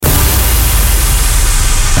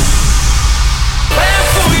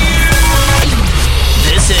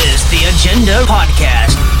Agenda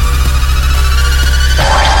Podcast.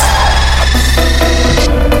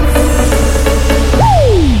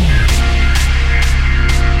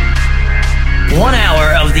 One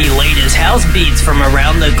hour of the latest house beats from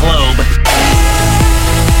around the globe.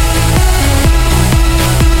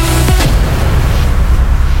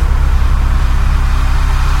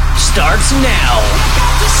 Starts now.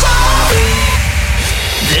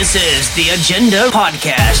 This is the Agenda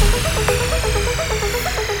Podcast.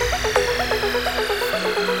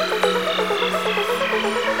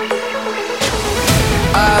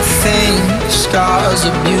 I think stars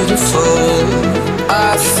are beautiful.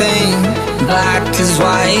 I think black is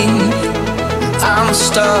white. I'm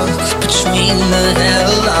stuck between the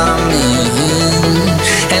hell I'm in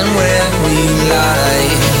and where we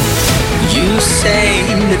lie. You say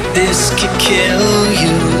that this could kill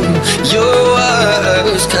you. Your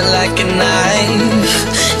words cut like a knife.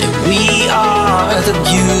 And we are the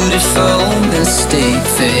beautiful mistake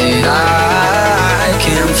that I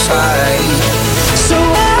can't fight. So I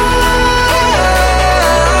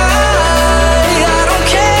don't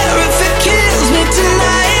care if it kills me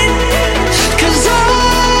tonight, 'cause I'm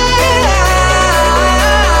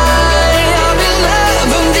in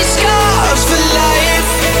love and these scars for life.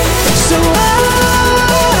 So I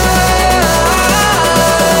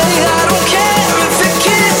don't care if it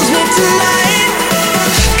kills me tonight,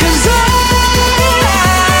 'cause I'm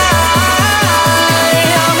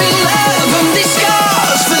in love and these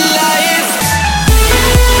scars for life.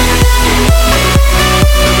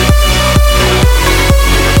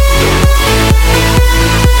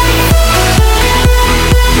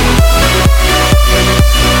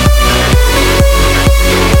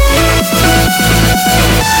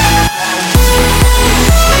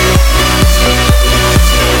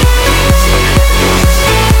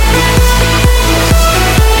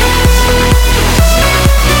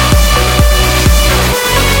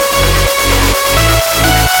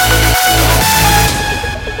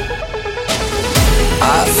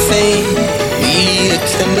 I think we are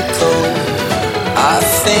chemical. I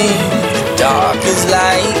think dark is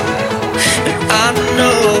light. And I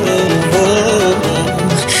know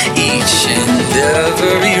each and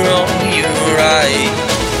every wrong you're right.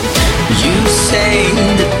 You say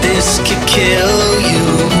that this could kill you.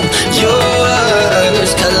 Your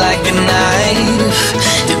words cut like a knife.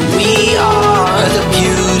 And we are the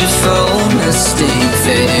beautiful mistake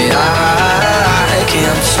that I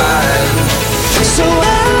can't fight. So I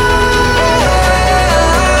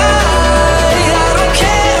don't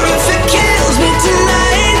care if it kills me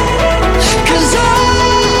tonight, 'cause I'm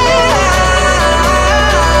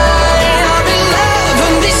in love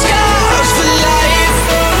and these scars for life.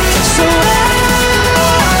 So I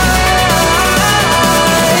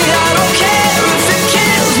don't care if it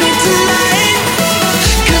kills me tonight,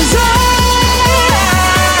 'cause I'm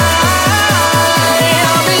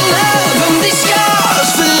in love and these scars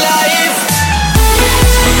for life.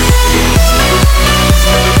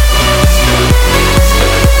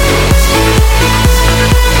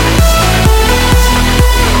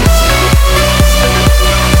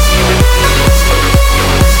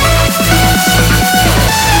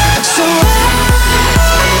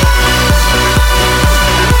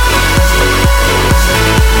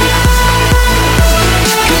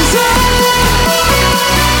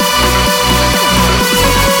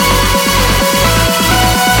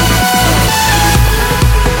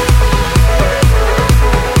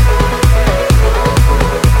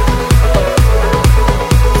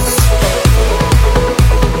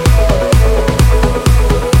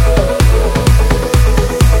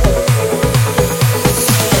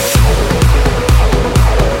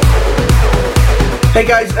 Hey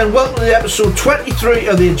guys, and welcome to the episode 23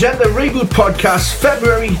 of the Agenda Reboot Podcast,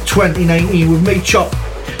 February 2019 with me, Chop.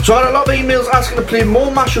 So I had a lot of emails asking to play more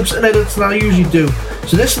mashups and edits than I usually do.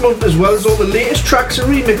 So this month, as well as all the latest tracks and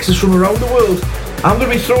remixes from around the world, I'm going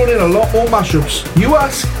to be throwing in a lot more mashups. You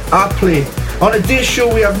ask, I play. On today's show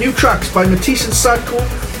we have new tracks by Matisse and Sadko,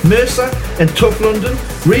 Mercer and Tough London,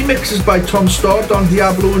 remixes by Tom Starr, Don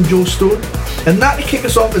Diablo and Joe Stone, and that to kick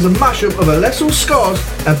us off is a mashup of Alesso Scars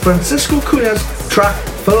and Francisco Cunha's track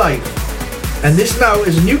For Life. And this now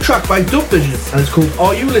is a new track by Dub Vision and it's called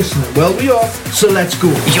Are You Listening? Well, we are, so let's go.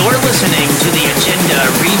 You're listening to the Agenda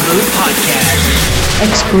Reboot Podcast.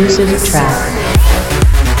 Exclusive track.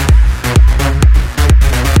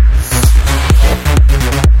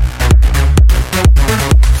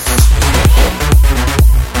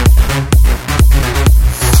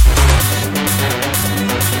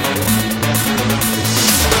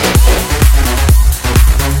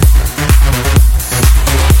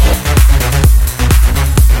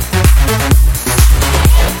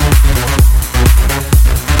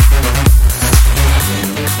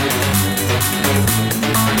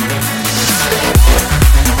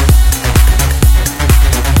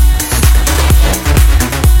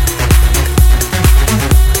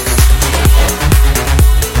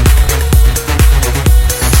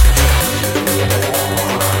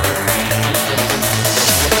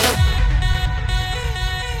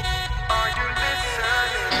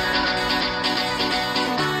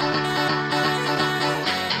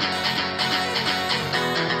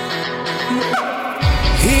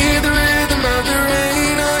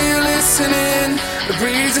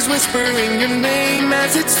 whispering your name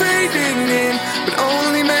as it's fading in, but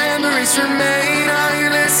only memories remain. Are you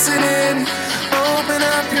listening? Open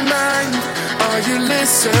up your mind. Are you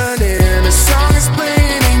listening? A song is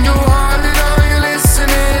playing in your heart. Are you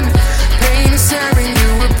listening? Pain is tearing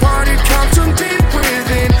you apart. It comes from deep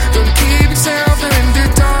within. Don't keep yourself in the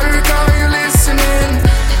dark. Are you listening?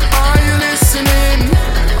 Are you listening?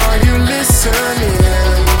 Are you listening?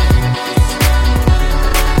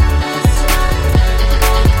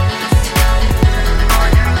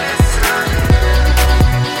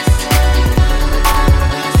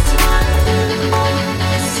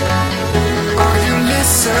 Are you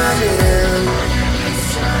listening?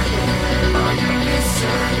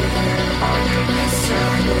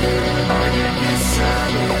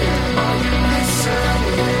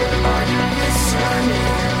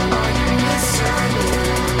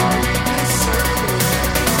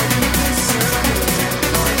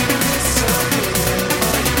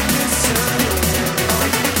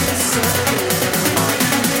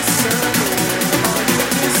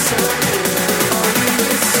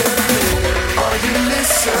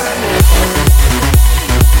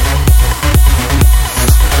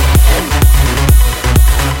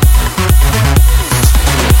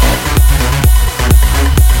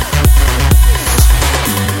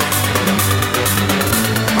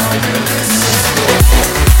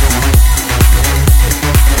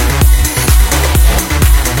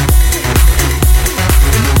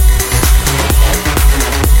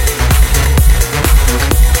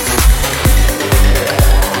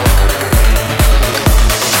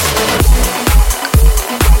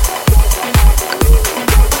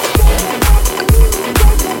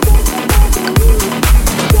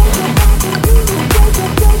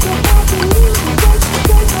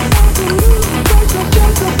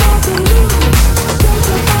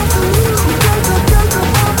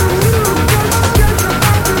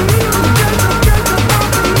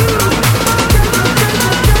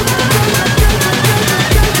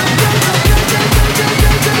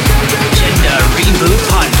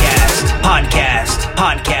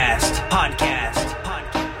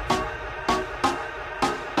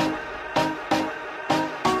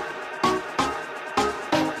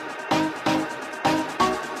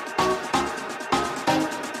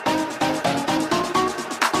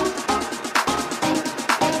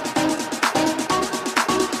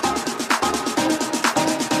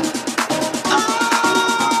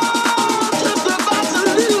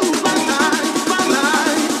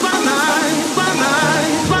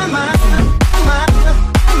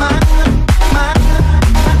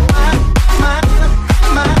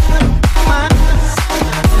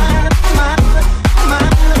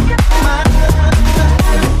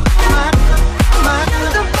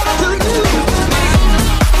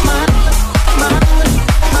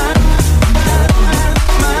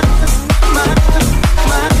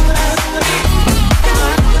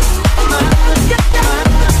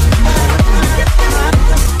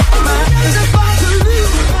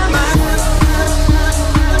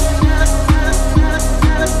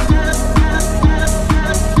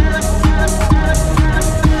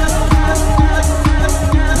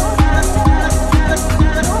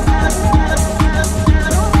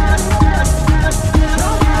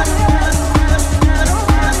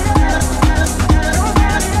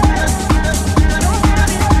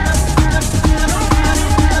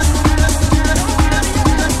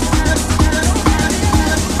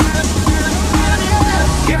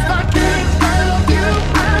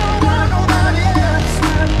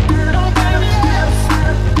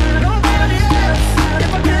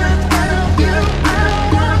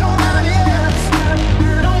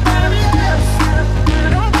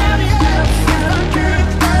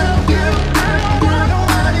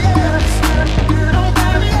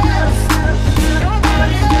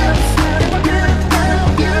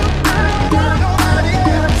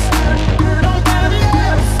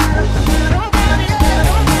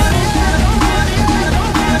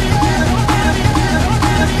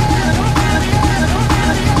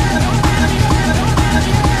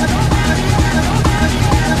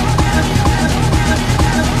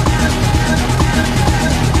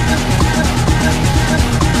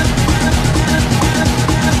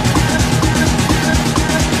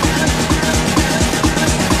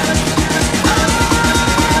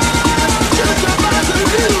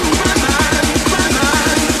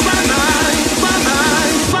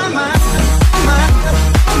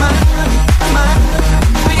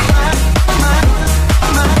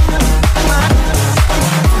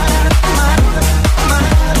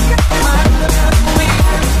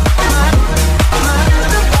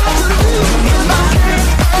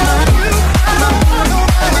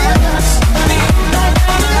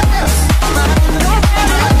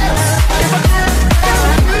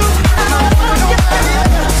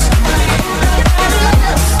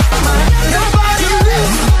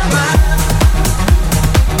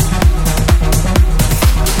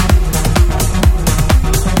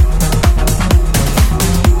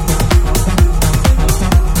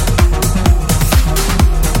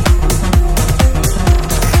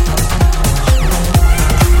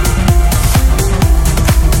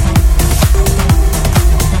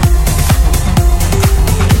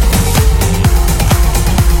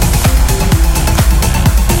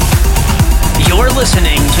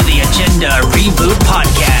 Agenda Reboot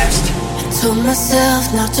Podcast. I told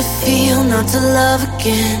myself not to feel, not to love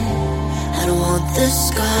again. I don't want the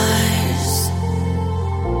scars.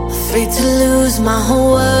 Afraid to lose my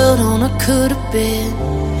whole world on a could've been.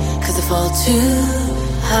 Cause I fall too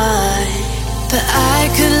high. But I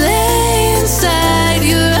could lay inside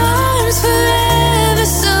your arms forever,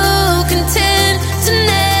 so content to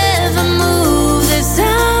never move. There's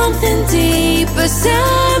something deeper,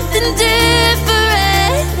 something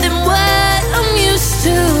different than what I'm used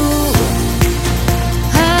to.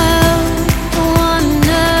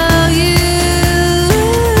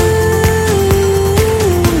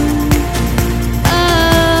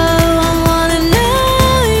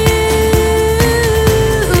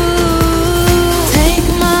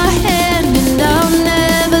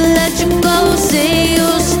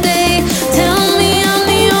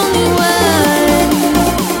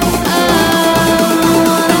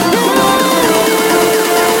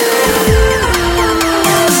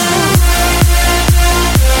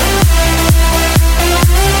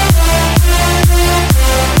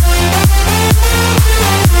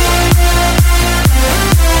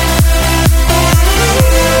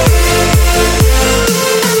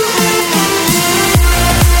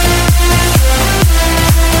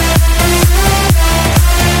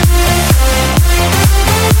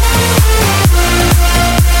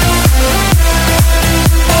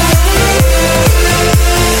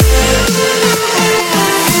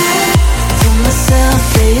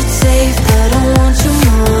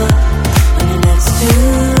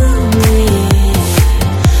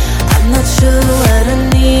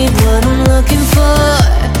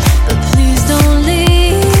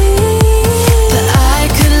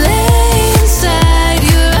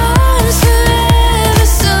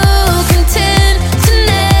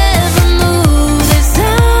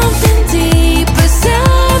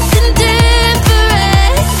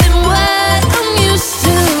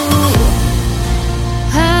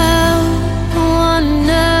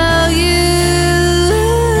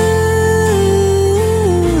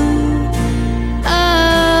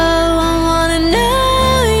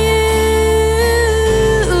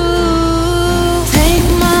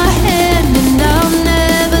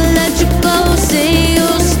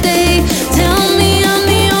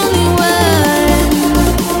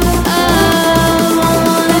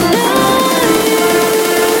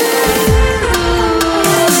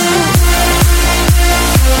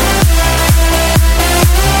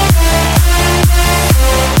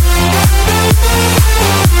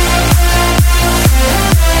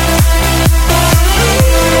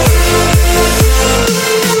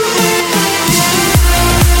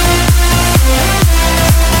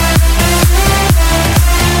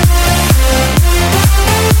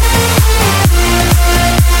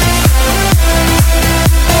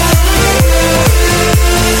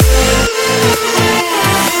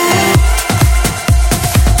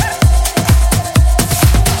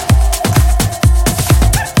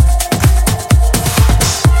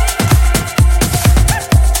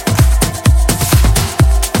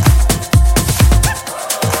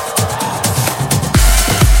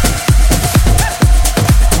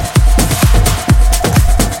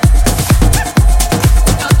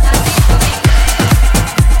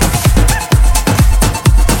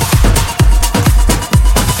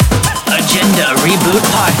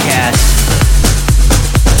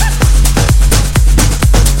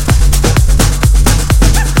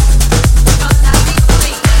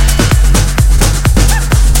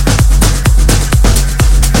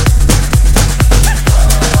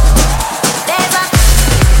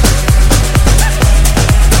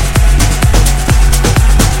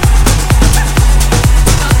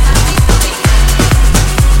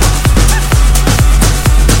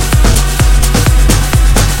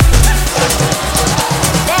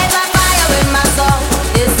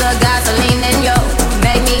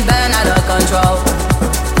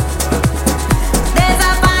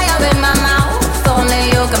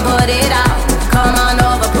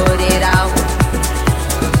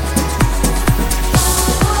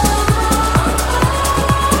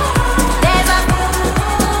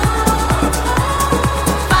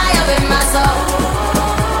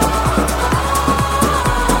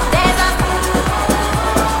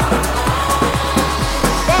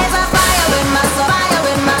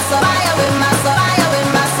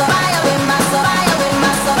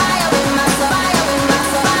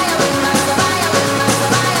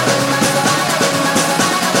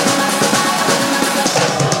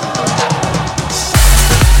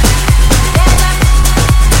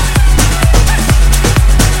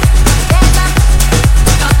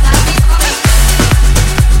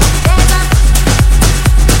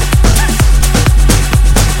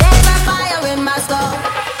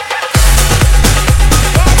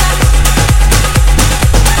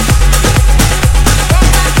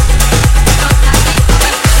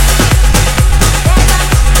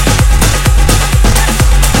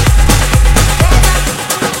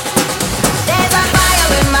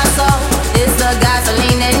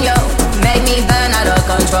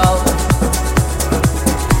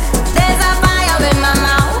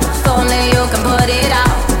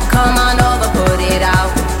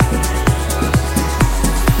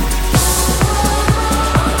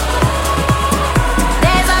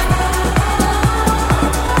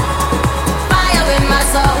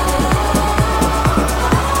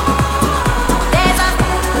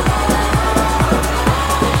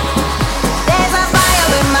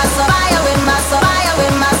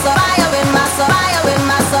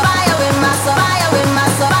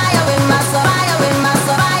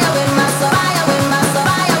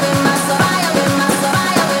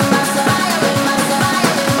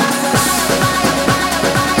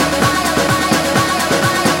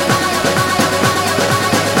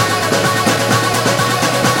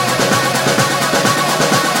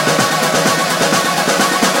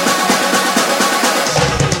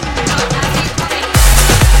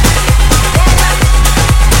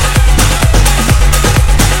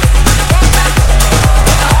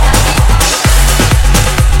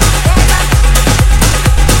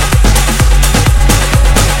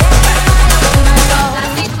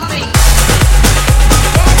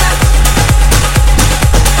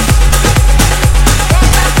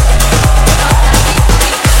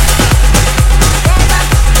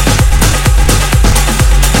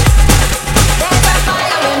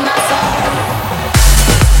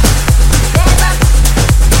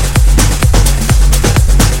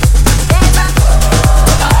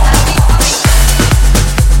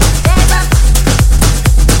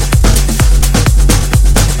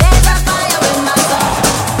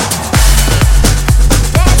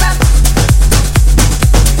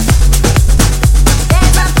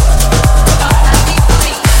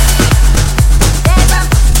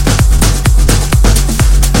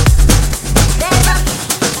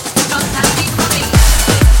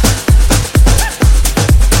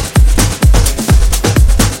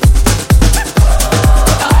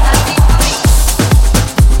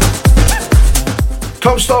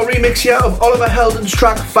 Superstar remix here of Oliver Heldens'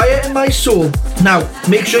 track Fire in My Soul. Now,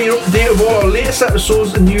 make sure you're up to date with all our latest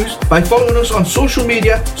episodes and news by following us on social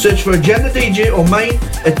media. Search for Agenda DJ or mine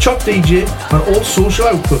at Chop DJ on all social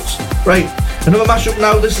outputs. Right, another mashup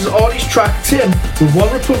now. This is Artie's track Tim with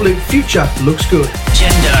One Republic, Future Looks Good.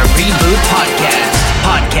 Agenda Reboot Podcast.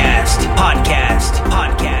 Podcast. Podcast.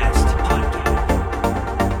 Podcast.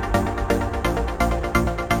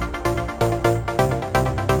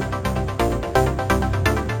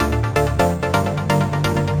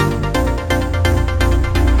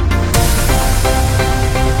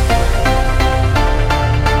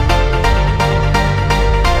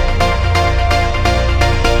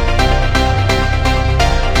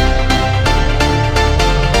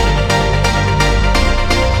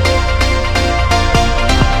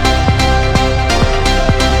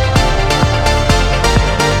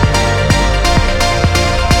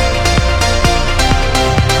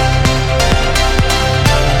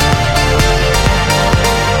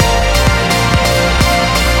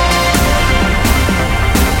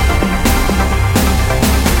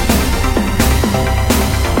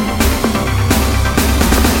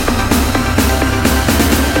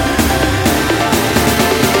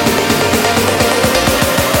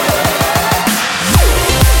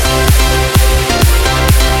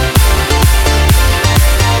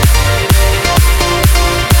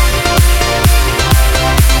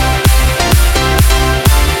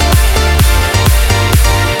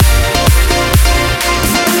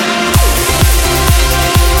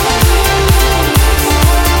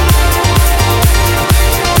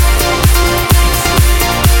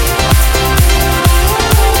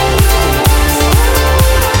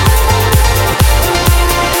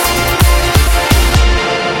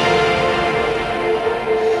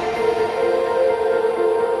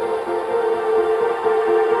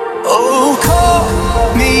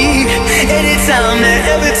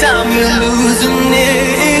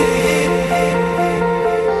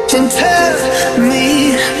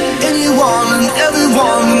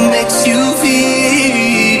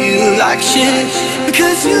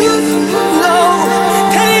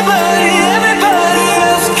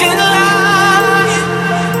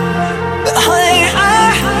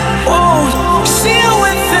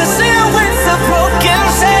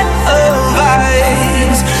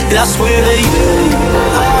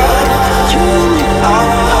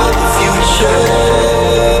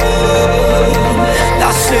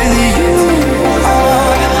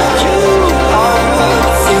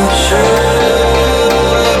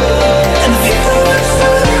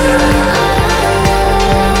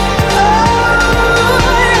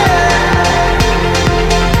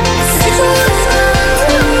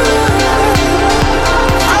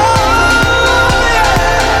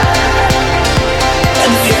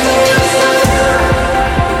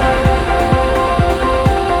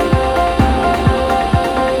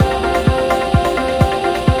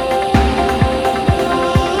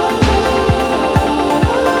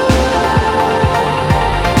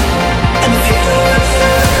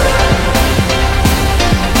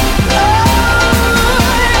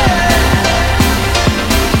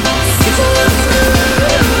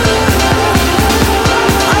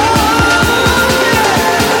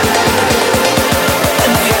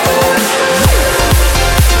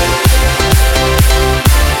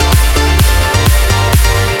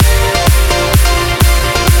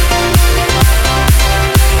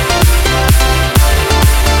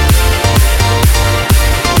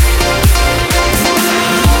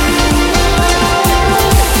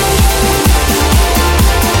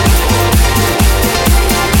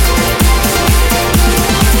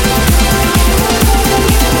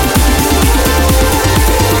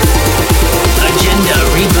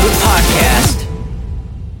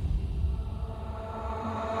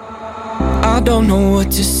 don't know what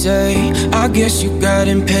to say. I guess you got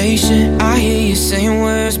impatient. I hear you saying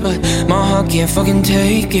words, but my heart can't fucking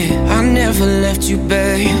take it. I never left you,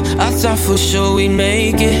 babe. I thought for sure we'd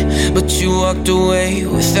make it, but you walked away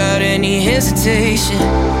without any hesitation.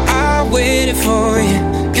 I waited for you,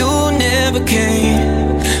 you never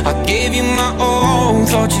came. I gave you my all,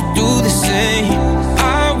 thought you'd do the same.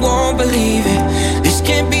 I won't believe it, this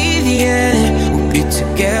can't be the end. We'll be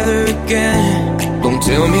together again. Don't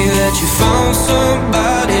tell me that you found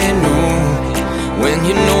somebody new, when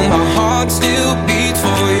you know my heart still beats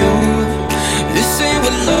for you. This ain't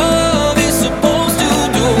what love is supposed to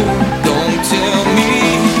do. Don't tell me,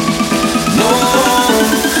 no,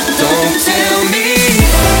 don't tell me.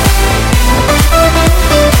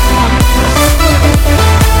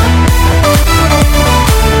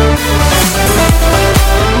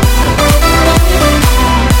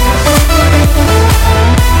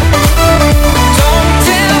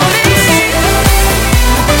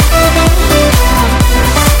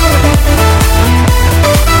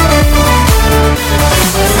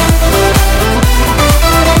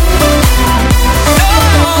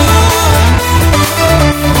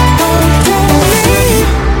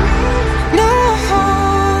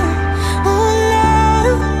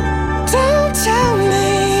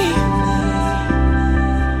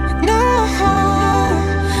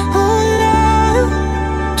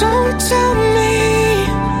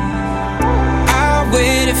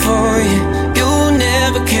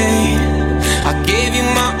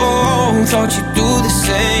 thought you'd do the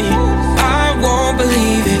same. I won't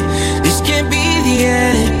believe it, this can't be the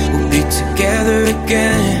end. We'll be together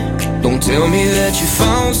again. Don't tell me that you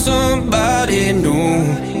found somebody new,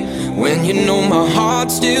 when you know my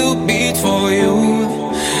heart still beats for you.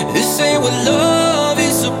 This ain't what love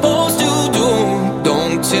is supposed to do.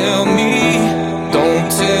 Don't tell me, don't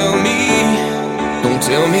tell me, don't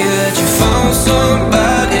tell me that you found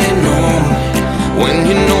somebody new, when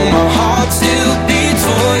you know my heart still beats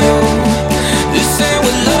for you. This ain't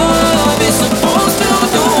what love is supposed to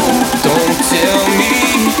do. Don't tell me,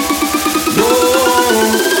 no,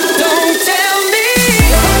 don't tell me.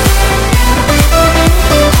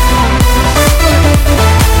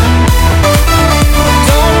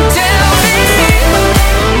 Don't tell me.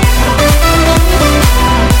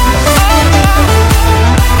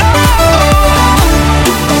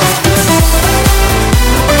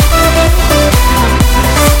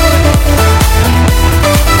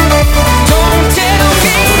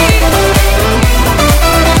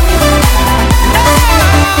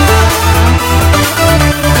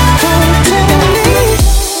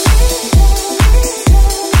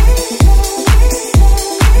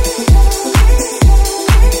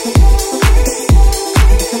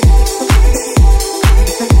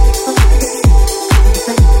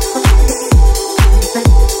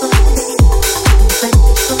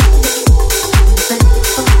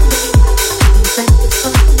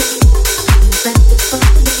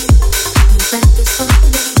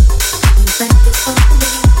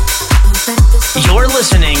 You're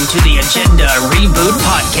listening to the Agenda Reboot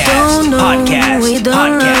Podcast. Don't know Podcast. we don't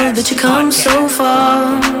Podcast. know that you come Podcast. so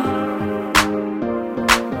far.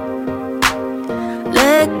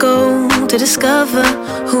 Let go to discover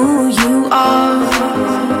who you are.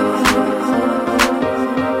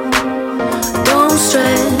 Don't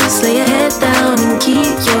stress, lay your head down and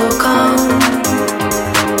keep your calm.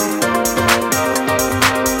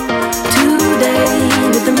 Today,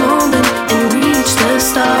 live the moment and reach the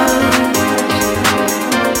stars.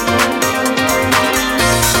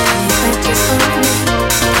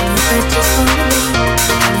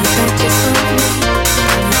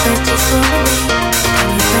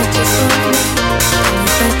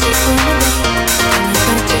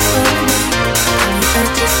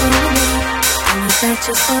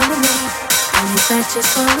 Just follow me, just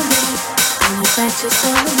follow me, just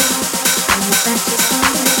follow me, just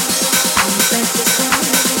follow me.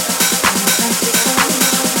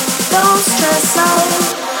 Don't stress out,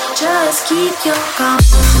 just keep your calm.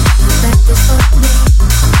 Just follow me,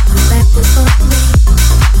 just follow me, just follow me, just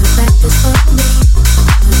follow me, just follow me,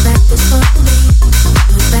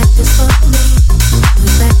 just follow me, just follow me,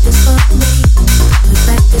 just follow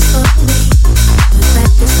me.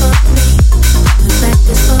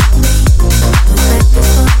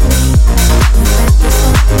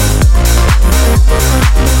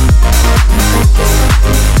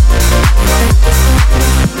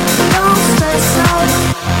 Don't stress out,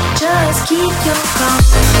 just keep your calm. Just keep your calm.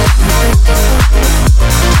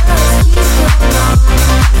 Just keep your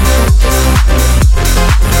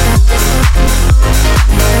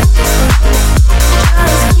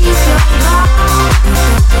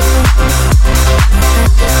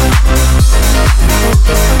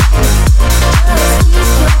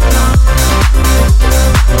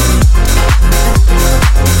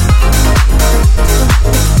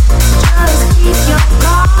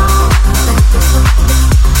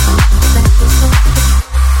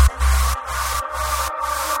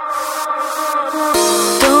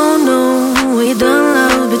Don't know where you done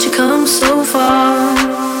love, but you come so far.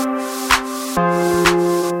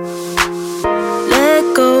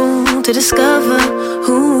 Let go to discover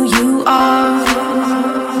who you are.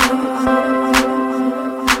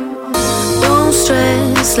 Don't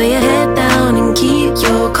stress, lay your head down and keep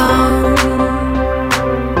your calm.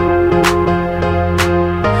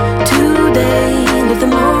 Today, live the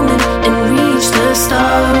moment and reach the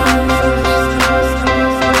stars.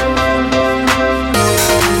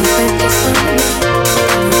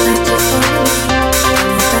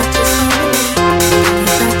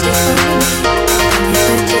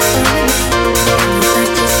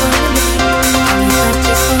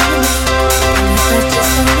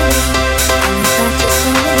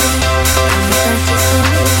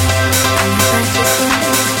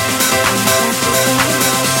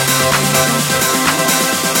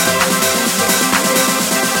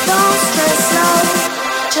 Don't stress out,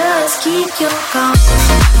 just keep your calm.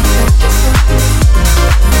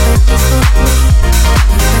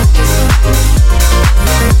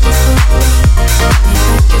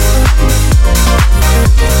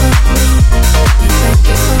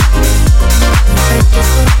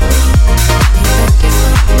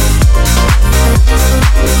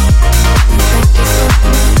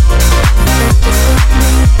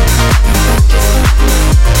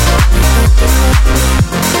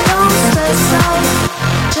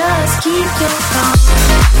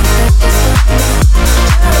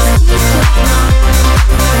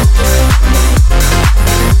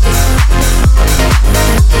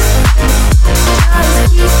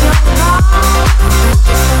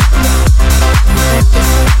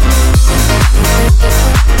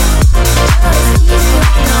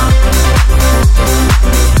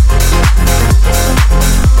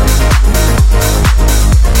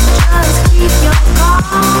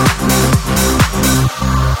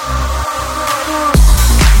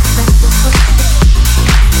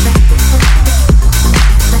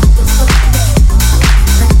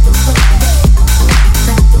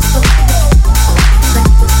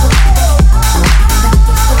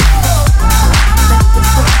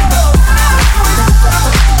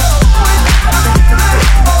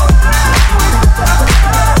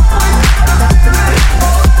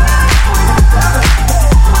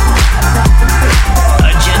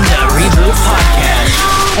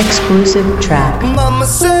 Exclusive track. Mama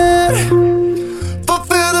said,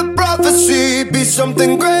 fulfill the prophecy, be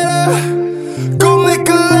something greater. Go make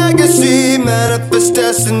a legacy, manifest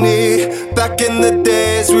destiny. Back in the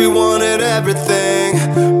days we wanted everything,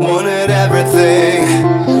 wanted everything.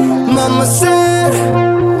 Mama said,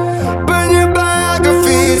 burn your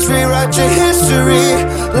biographies, rewrite your history.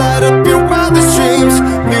 Light up your wildest dreams,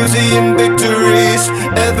 museum victories.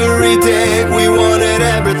 Every day we wanted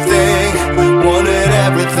everything, wanted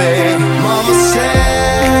everything. Mama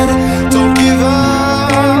said, don't give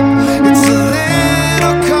up, it's a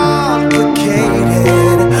little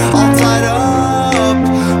complicated. All tied up,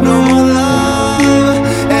 no more love,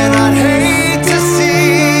 and I'd hate to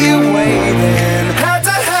see you waiting. Had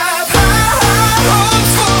to have high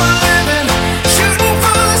hopes for a living, shooting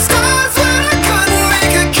for the stars when I couldn't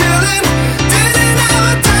make a killing. Didn't have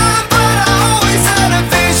a dime, but I always had a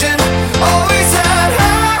vision, always had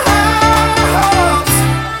high hopes.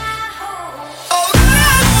 Oh, I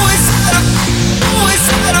always had a feeling. Oh, I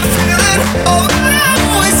always had a feeling. Oh, I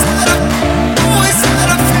always had a always had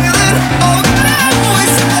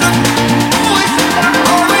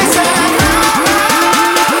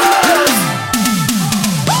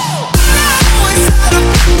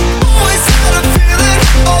always had a feeling. Oh,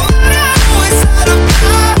 I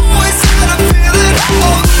always had a feeling.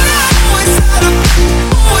 Oh, I always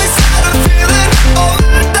had a feeling. Oh,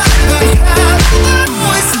 that I had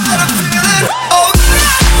always had a feeling. Oh, I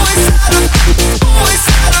always had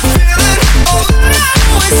a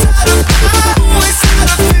feeling.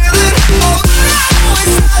 Oh, I always had a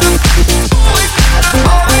feeling.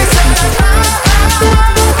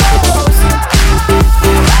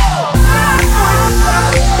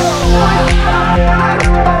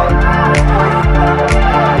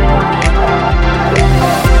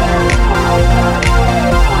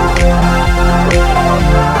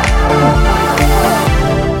 I always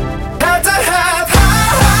had to have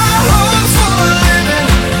high hopes for a living,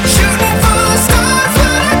 shooting for the stars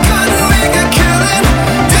when I couldn't make a killing.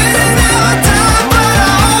 Didn't have a dime, but I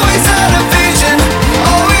always had a vision,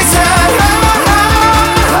 always had high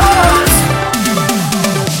hopes.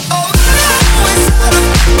 Oh, I always had a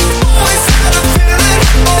feeling.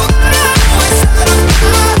 Oh, I always had a feeling. Oh,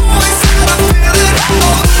 I always had a feeling. Oh,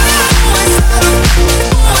 that I had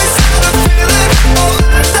always had a feeling.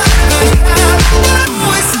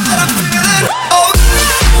 Oh,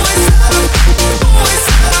 I always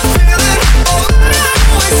had a feeling.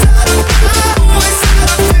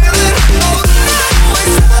 Oh,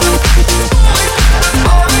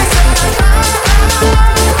 I always had a feeling.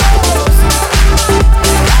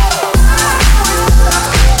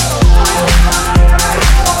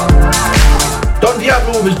 Oh, Don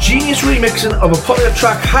Diablo with his genius remixing of a popular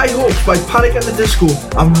track, High Hopes by Panic at the Disco.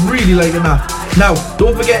 I'm really liking that. Now,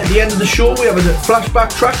 don't forget at the end of the show we have a flashback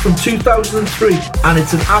track from 2003 and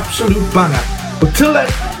it's an absolute banger. But till then,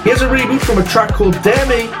 here's a reboot from a track called Dare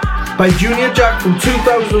Me by Junior Jack from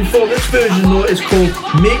 2004. This version though is called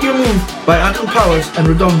Make Your Move by Anton Powers and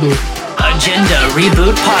Redondo. Agenda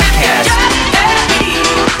Reboot Podcast.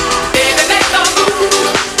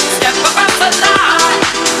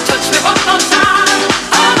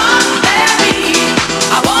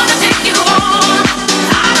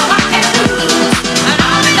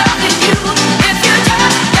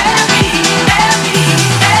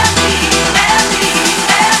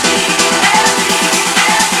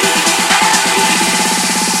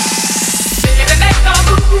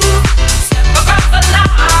 Step across the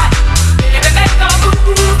line, baby, make a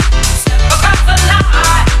move. Step across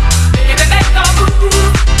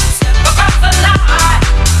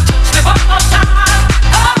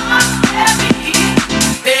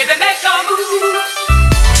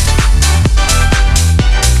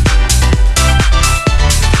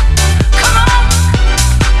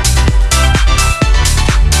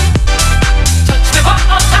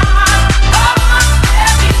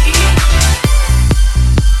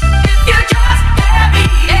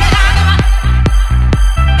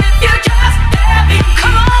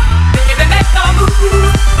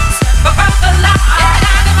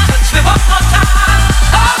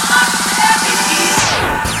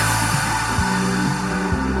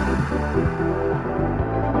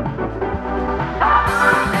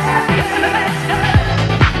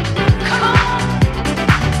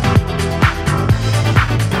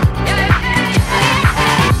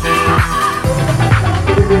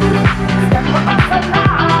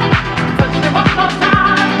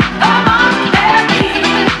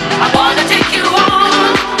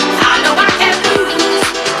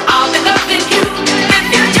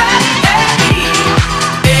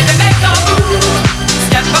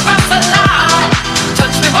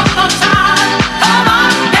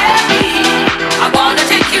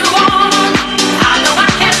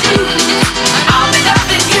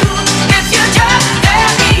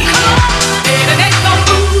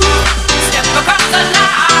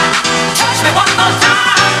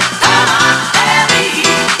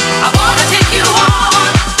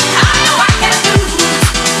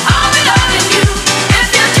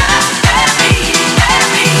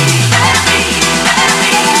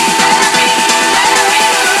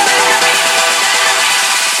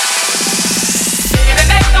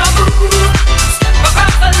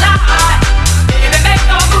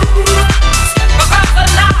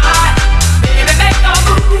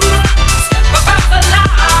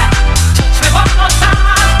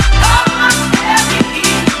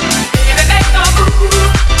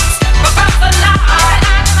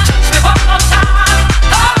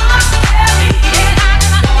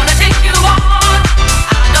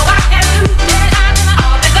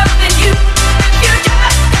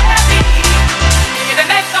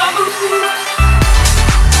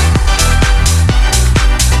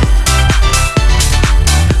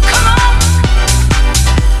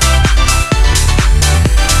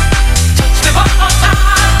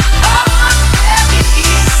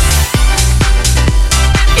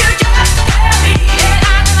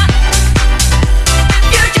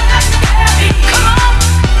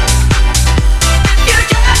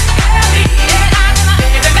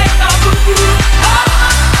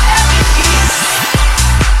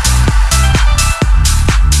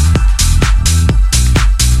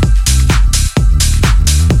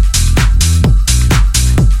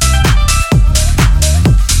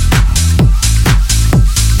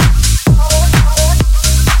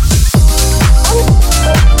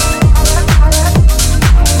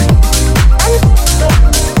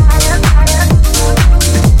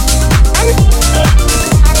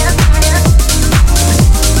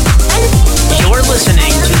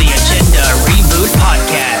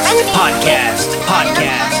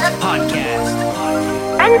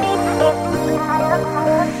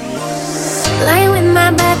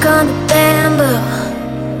my back on the bamboo.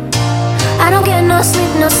 I don't get no sleep,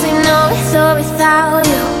 no with or without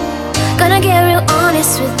you. Gonna get real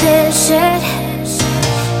honest with this shit.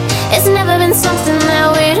 It's never been something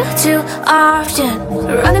that we do too often.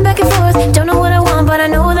 Running back and forth, don't know what I want, but I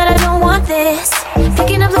know that I don't want this.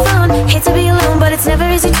 Picking up the phone, hate to be alone, but it's never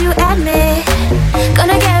easy to admit.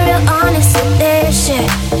 Gonna get real honest with this shit.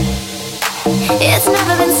 It's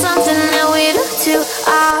never been something that we do too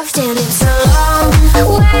often. It's a long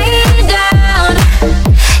way down.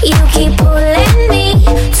 You keep pulling me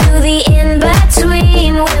to the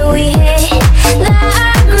in-between where we hit the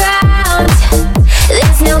ground.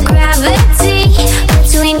 There's no gravity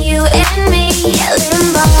between you and me.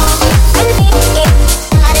 Limbo.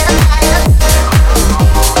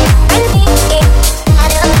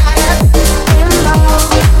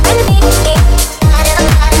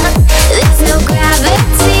 There's no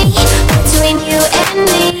gravity between you and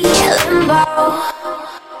me. Limbo.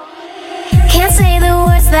 Can't say the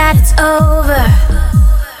words that it's over.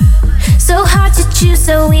 So hard to choose,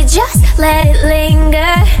 so we just let it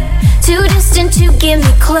linger. Too distant to give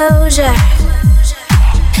me closure.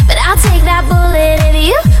 But I'll take that bullet if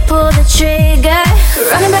you pull the trigger.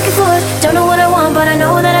 Running back and forth, don't know what I want, but I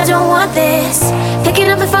know that I don't want this. Picking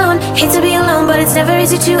up the phone, hate to be alone, but it's never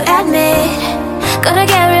easy to admit. Gotta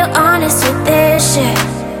get real honest with this shit.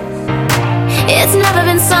 It's never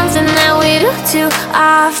been something that we do too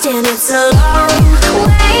often. It's a long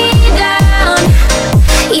way down.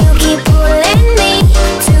 You keep pulling me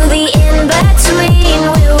to the in-between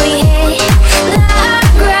where we hit the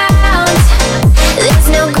ground. There's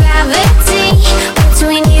no gravity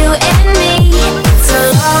between you and me. It's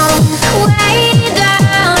a long way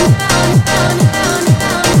down.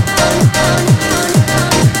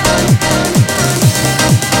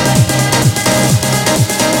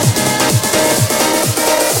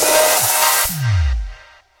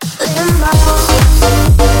 Limbo.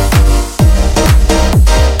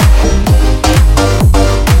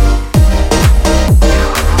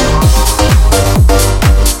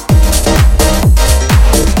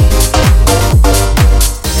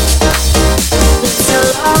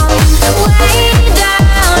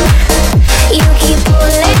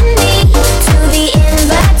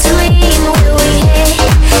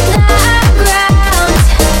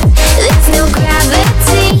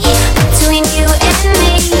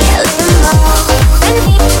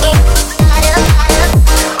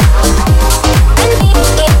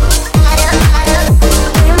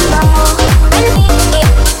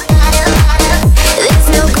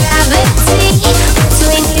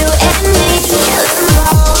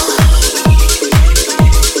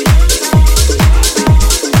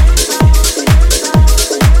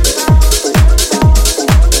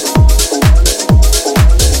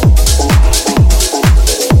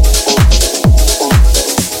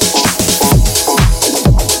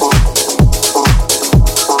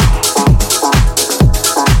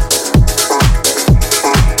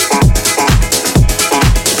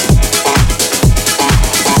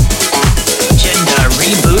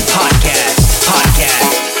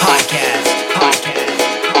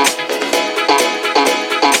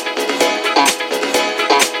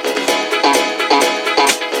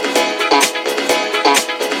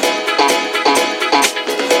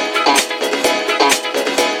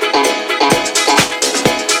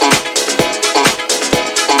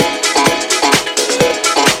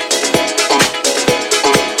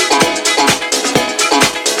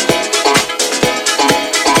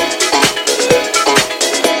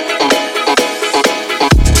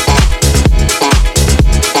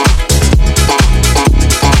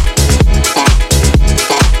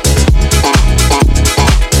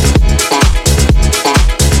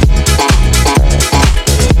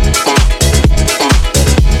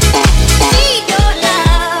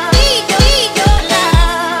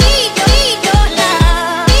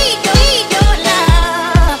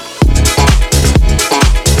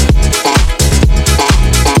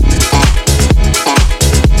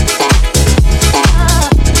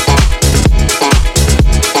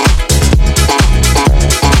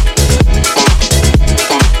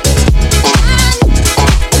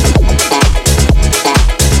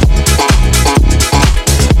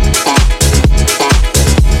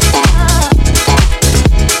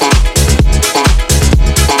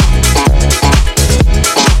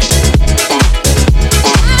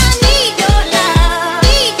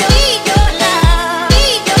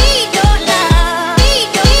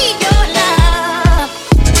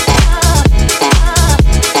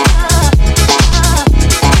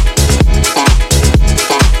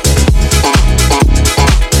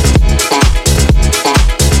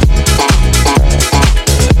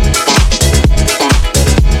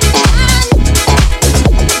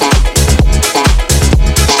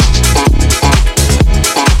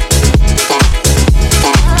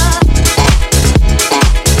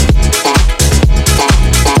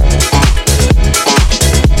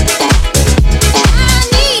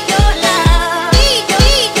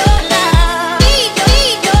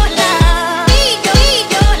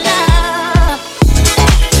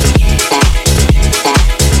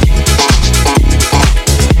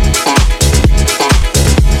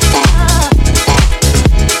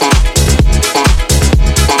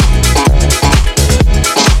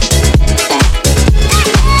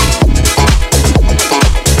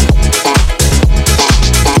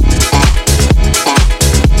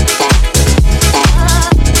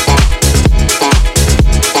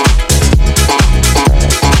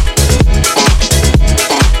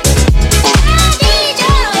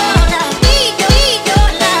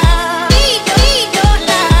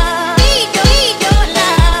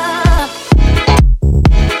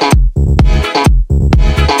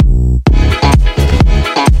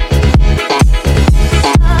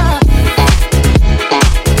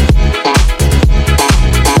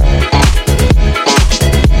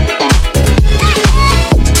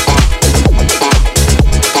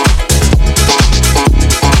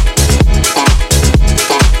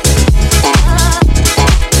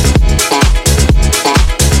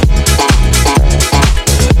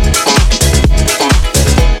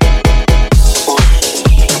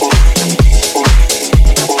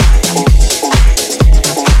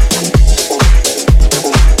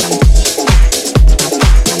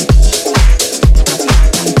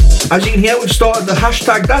 As you can hear, we've started the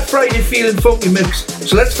hashtag That Friday Feeling Funky mix.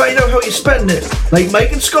 So let's find out how you spend it. Like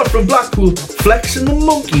Mike and Scott from Blackpool, flexing the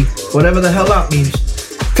monkey, whatever the hell that means.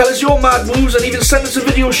 Tell us your mad moves and even send us a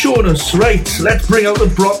video showing us. Right, let's bring out the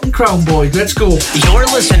Broughton Crown Boys. Let's go. You're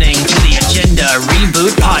listening to the Agenda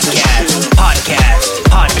Reboot Podcast.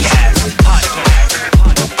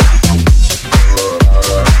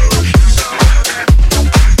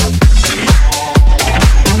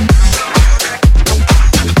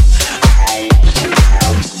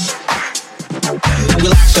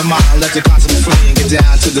 Relax your mind, let your concept be free and get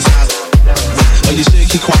down to the sounds. Or you should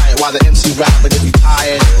keep quiet while the MC rap, but if you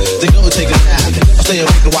tired, then go take a nap. Or stay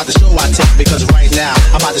awake and watch the show I take, because right now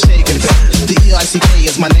I'm about to shake and bend. The E-I-C-K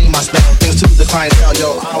is my name, I spell things to the clientele,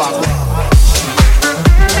 yo, all I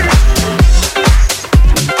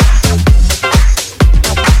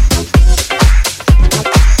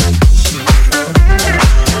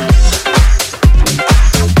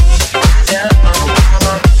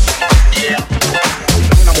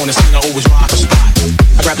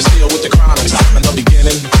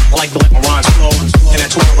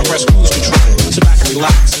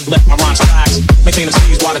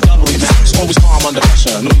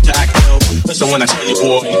so when I tell you,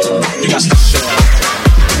 boy, you got to show.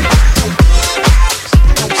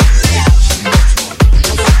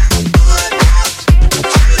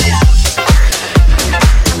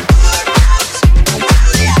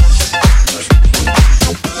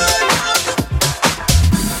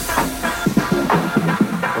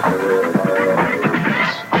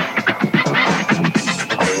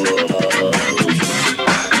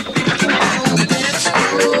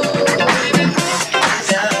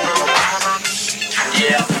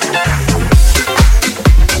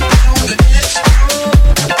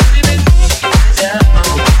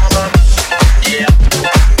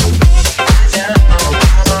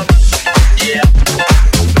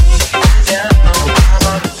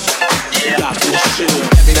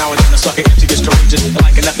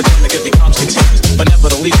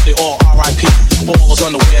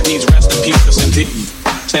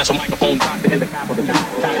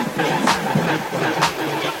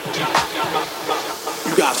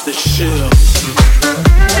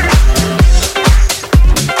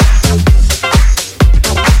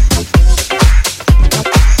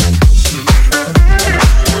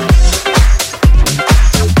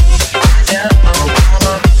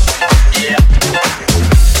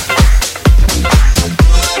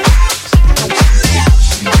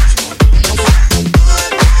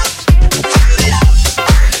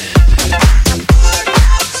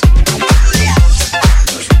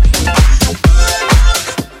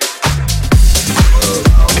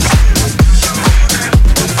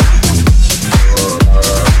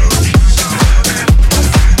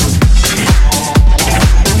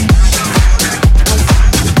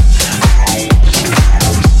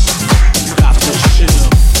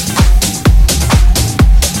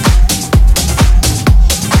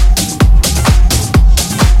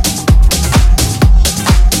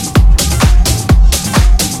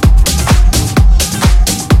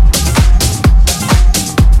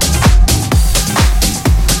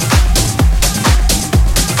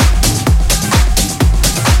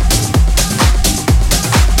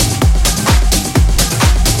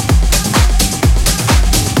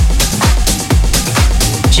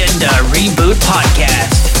 Reboot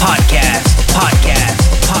Podcast.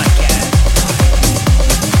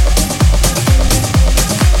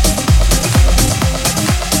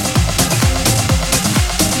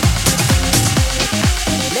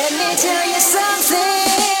 Let me tell you something.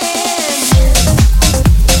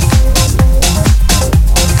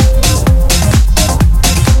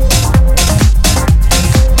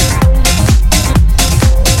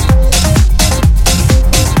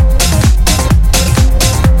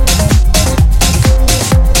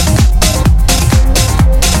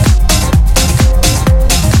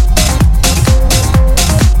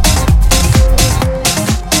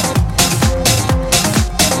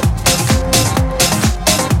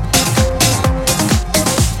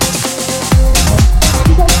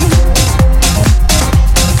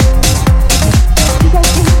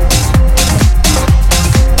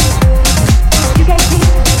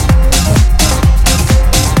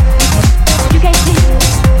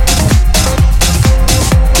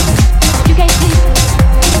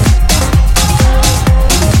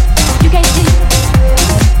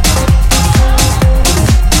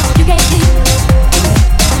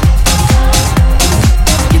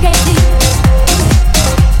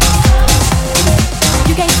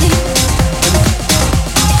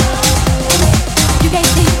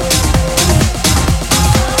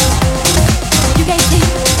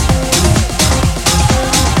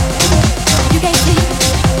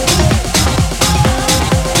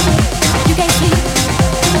 You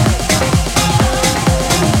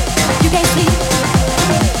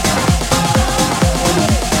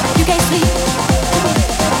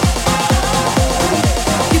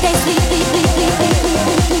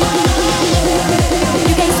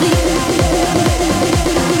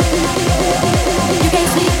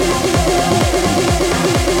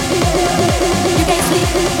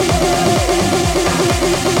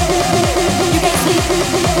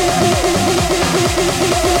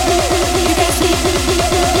can't sleep.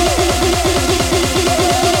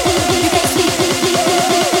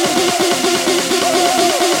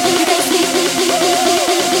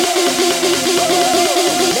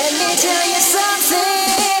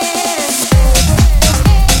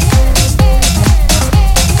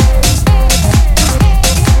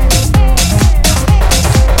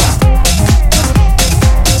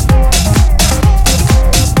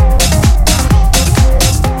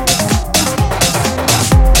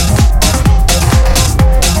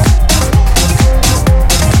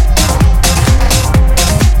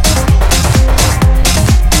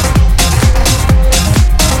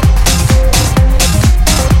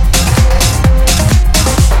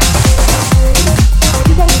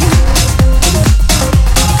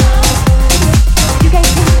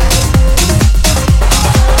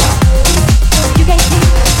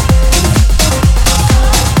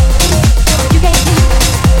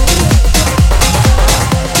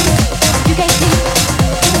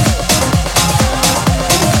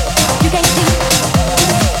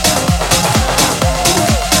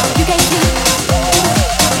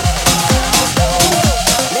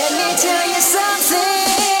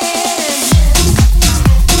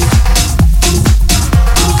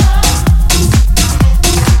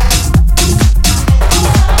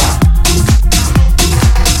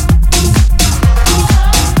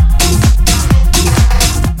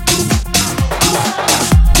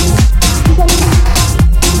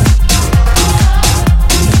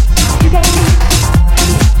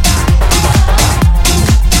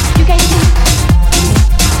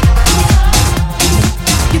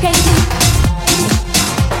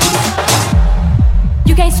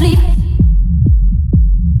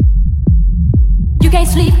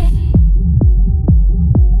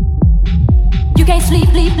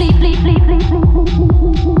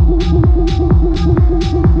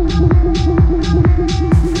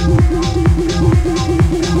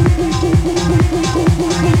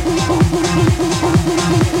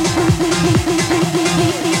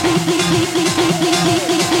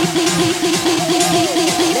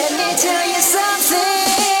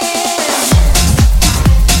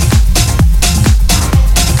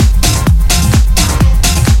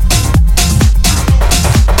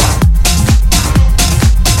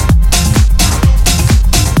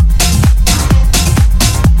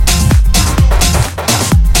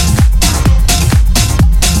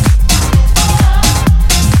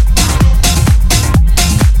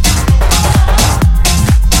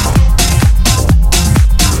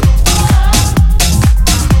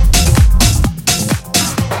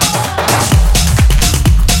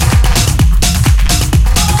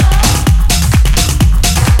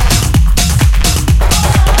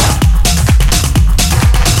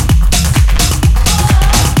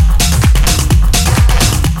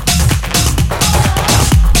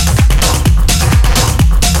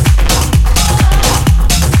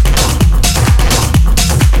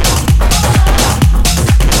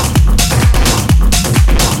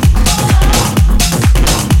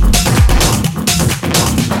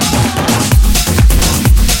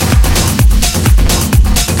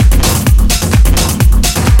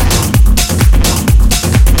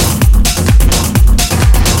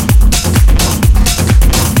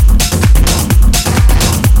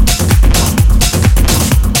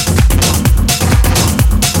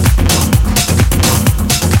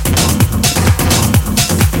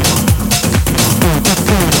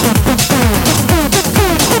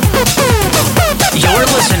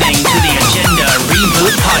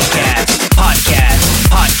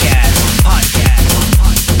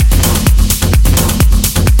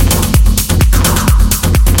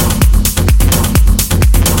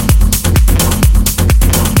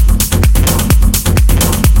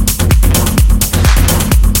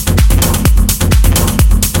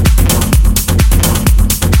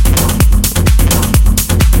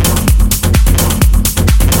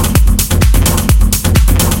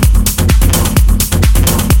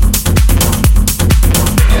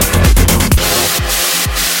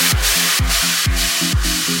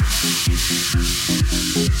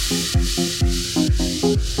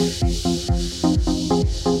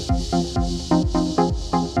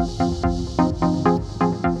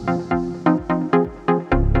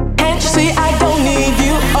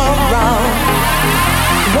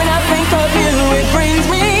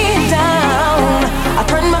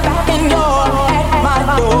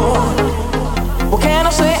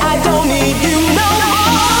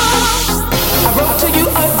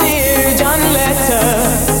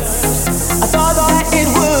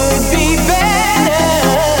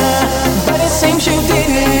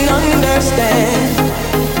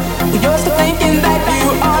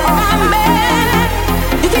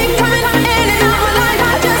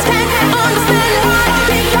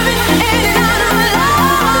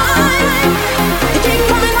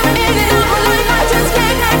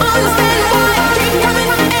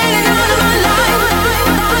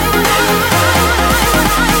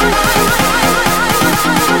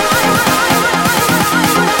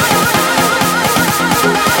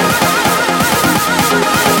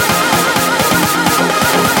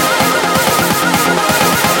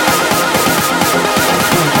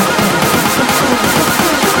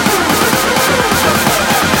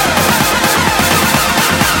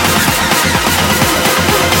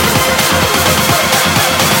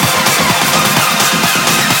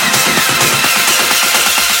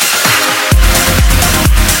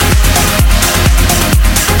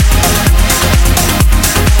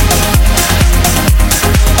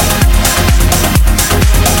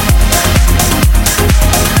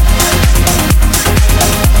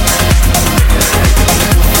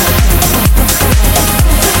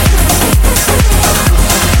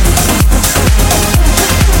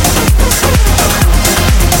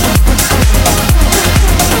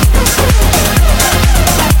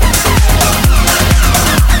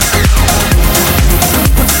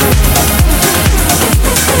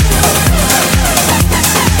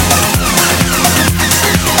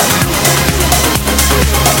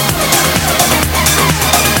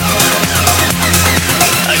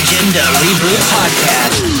 Agenda Reboot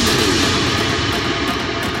Podcast.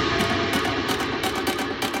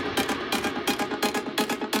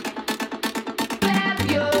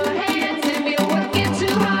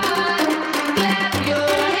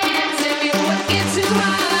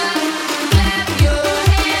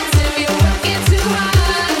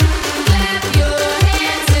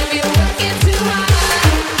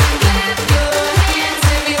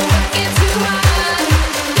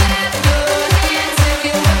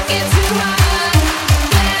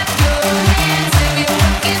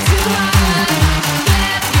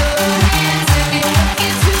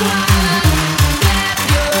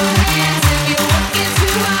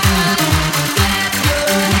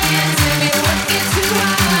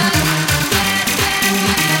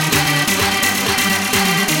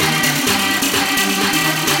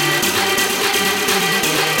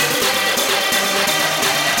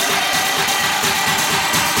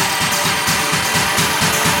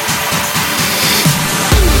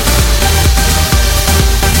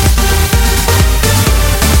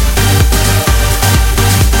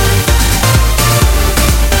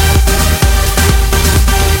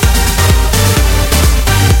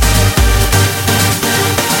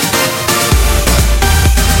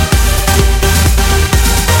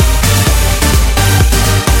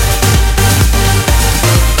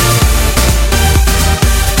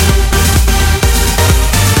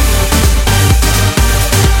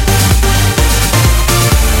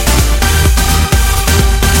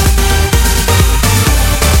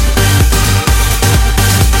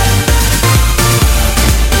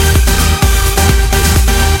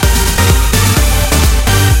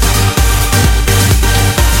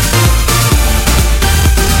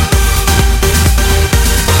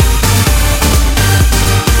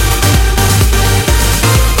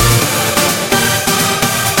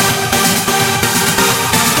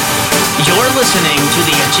 Listening to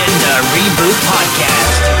the Agenda Reboot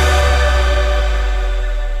Podcast.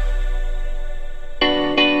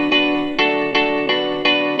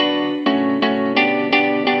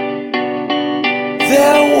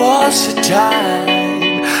 There was a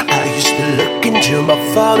time I used to look into my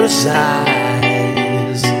father's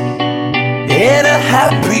eyes. In a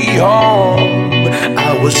happy home,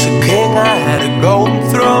 I was a king, I had a golden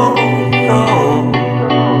throne.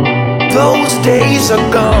 Those days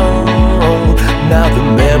are gone, now the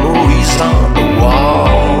memories on the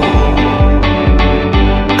wall.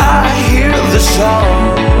 I hear the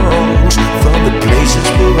songs from the places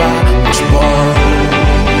where I was born.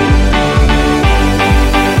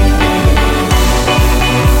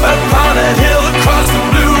 Upon a hill across the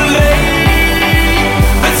blue lake,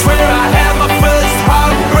 that's where I had my first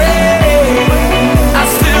heartbreak. I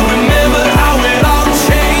still remember how it all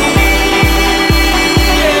changed.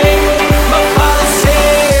 My father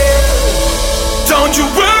said, don't you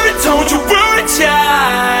worry,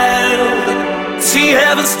 child. See,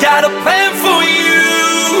 heaven's got a plan for you.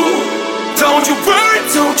 Don't you worry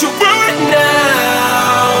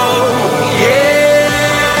now. Yeah.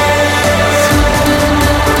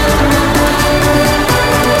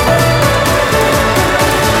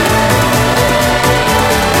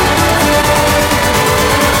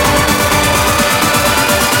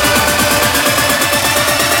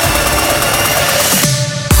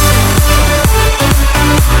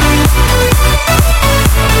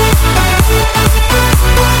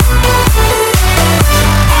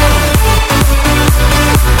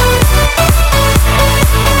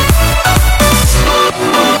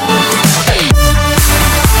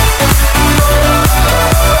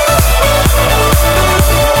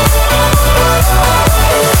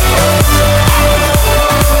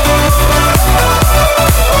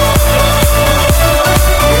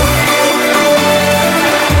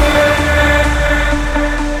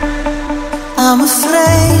 I'm a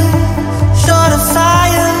flame, short of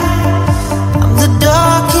fire. I'm the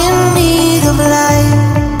dark in need of light.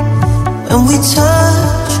 When we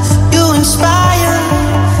touch, you inspire.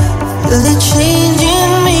 Feel it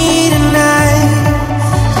changing me tonight.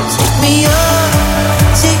 Take me up,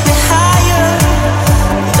 take me higher.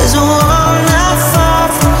 There's a world not far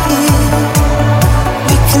from here.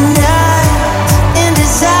 We can dance in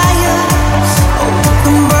desire. Oh, we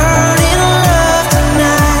can burn in love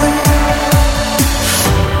tonight.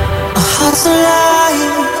 Our hearts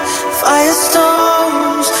alive,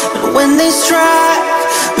 firestorms, and when they strike,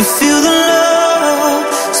 we feel the love.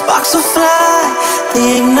 Sparks will fly,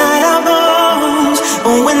 they ignite our bones,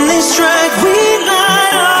 and when they strike, we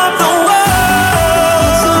light up the world.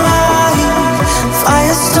 Hearts alive,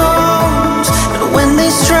 firestorms, and when they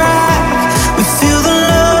strike, we feel the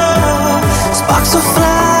love. Sparks will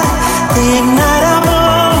fly, they ignite our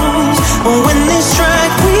bones, and when they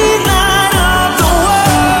strike, we light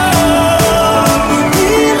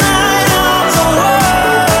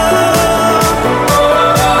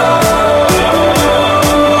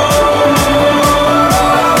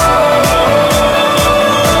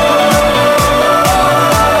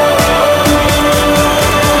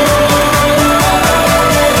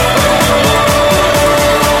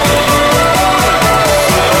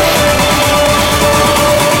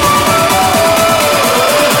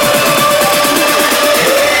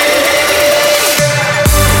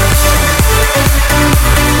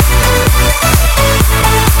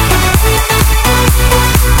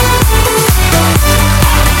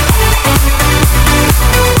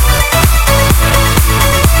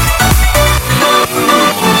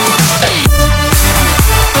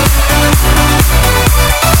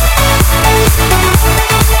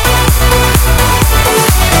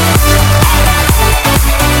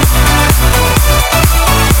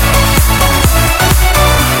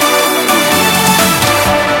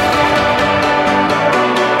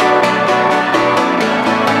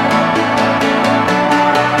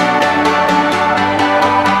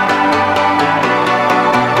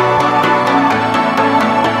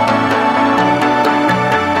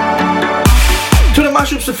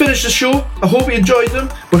mashups to finish the show. I hope you enjoyed them,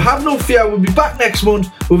 but have no fear, we'll be back next month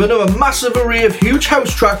with another massive array of huge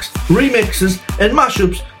house tracks, remixes and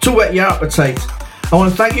mashups to whet your appetite. I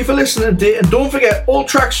want to thank you for listening today, and don't forget, all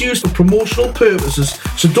tracks used for promotional purposes,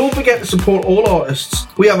 so don't forget to support all artists.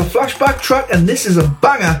 We have a flashback track, and this is a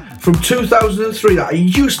banger from 2003 that I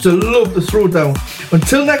used to love to throw down.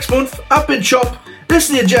 Until next month, I've been Chop, this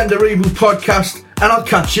is the Agenda Reboot Podcast, and I'll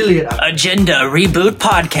catch you later. Agenda Reboot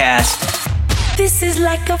Podcast. This is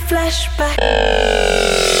like a flashback.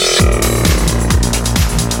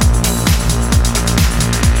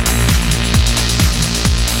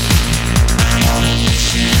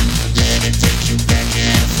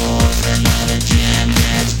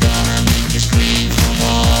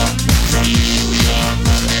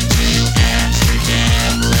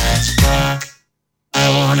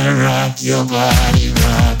 Your body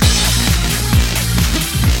rock.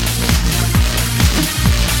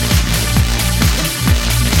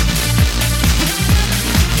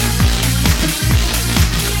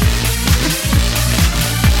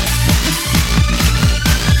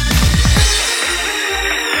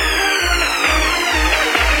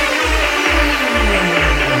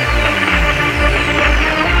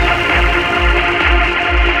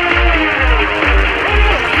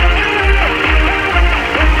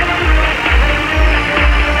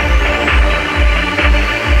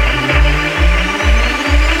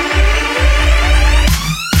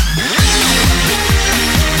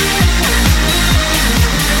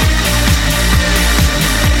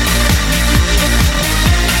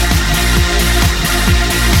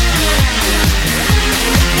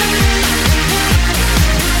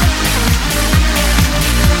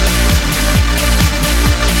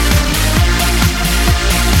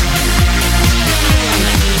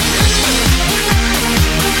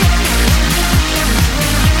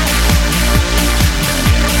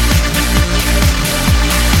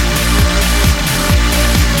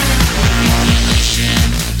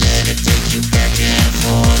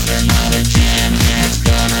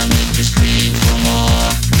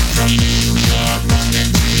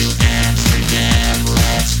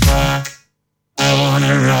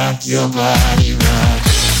 Your body rock.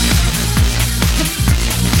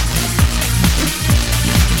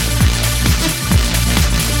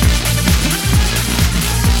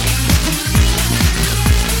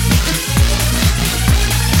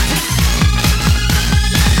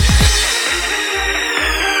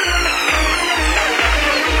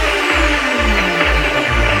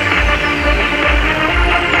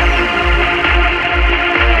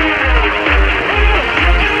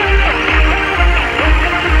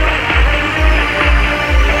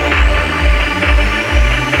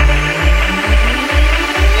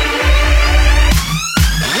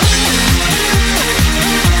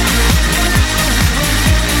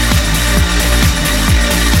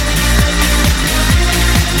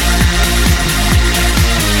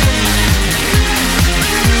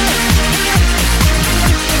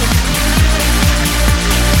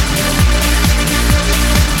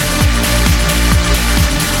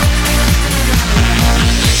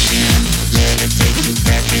 Take you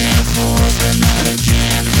back and forth, another